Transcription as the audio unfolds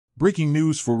Breaking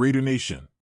news for Raider Nation.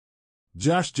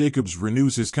 Josh Jacobs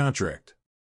renews his contract.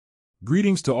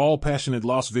 Greetings to all passionate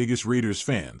Las Vegas Raiders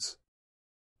fans.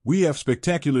 We have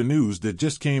spectacular news that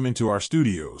just came into our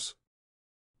studios.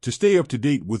 To stay up to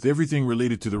date with everything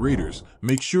related to the Raiders,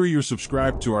 make sure you're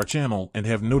subscribed to our channel and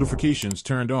have notifications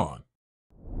turned on.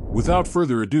 Without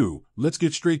further ado, let's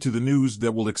get straight to the news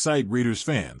that will excite Raiders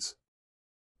fans.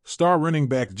 Star running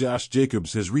back Josh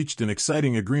Jacobs has reached an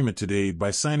exciting agreement today by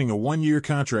signing a one-year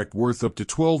contract worth up to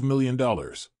 $12 million.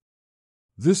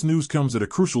 This news comes at a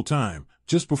crucial time,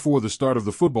 just before the start of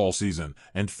the football season,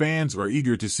 and fans are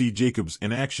eager to see Jacobs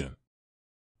in action.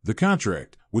 The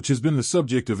contract, which has been the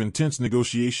subject of intense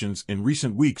negotiations in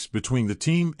recent weeks between the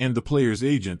team and the player's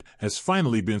agent, has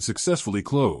finally been successfully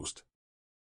closed.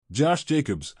 Josh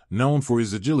Jacobs, known for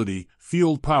his agility,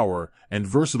 field power, and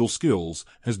versatile skills,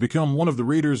 has become one of the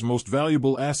Raiders' most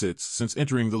valuable assets since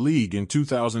entering the league in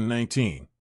 2019.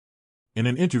 In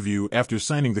an interview after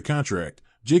signing the contract,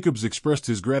 Jacobs expressed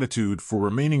his gratitude for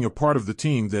remaining a part of the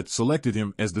team that selected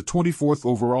him as the 24th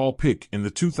overall pick in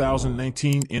the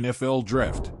 2019 NFL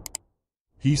Draft.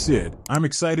 He said, "I'm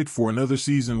excited for another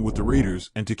season with the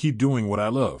Raiders and to keep doing what I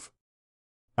love.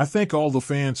 I thank all the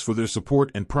fans for their support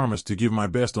and promise to give my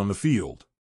best on the field."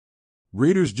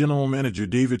 Raiders general manager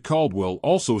David Caldwell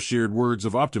also shared words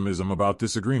of optimism about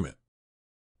this agreement.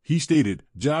 He stated,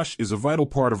 "Josh is a vital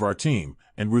part of our team,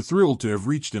 and we're thrilled to have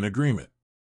reached an agreement.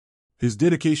 His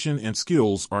dedication and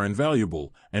skills are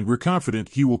invaluable, and we're confident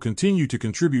he will continue to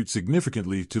contribute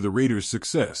significantly to the Raiders'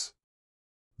 success."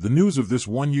 The news of this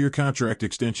one-year contract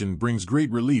extension brings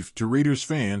great relief to Raiders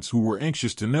fans who were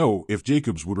anxious to know if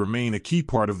Jacobs would remain a key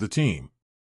part of the team.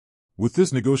 With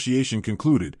this negotiation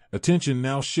concluded, attention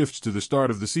now shifts to the start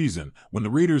of the season, when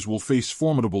the Raiders will face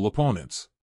formidable opponents.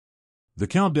 The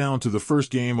countdown to the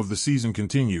first game of the season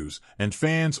continues, and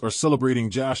fans are celebrating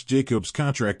Josh Jacobs'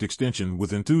 contract extension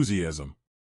with enthusiasm.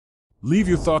 Leave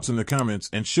your thoughts in the comments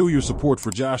and show your support for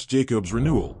Josh Jacobs'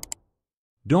 renewal.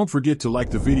 Don't forget to like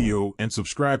the video and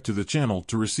subscribe to the channel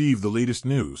to receive the latest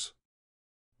news.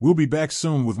 We'll be back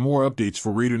soon with more updates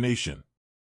for Raider Nation.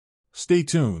 Stay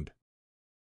tuned.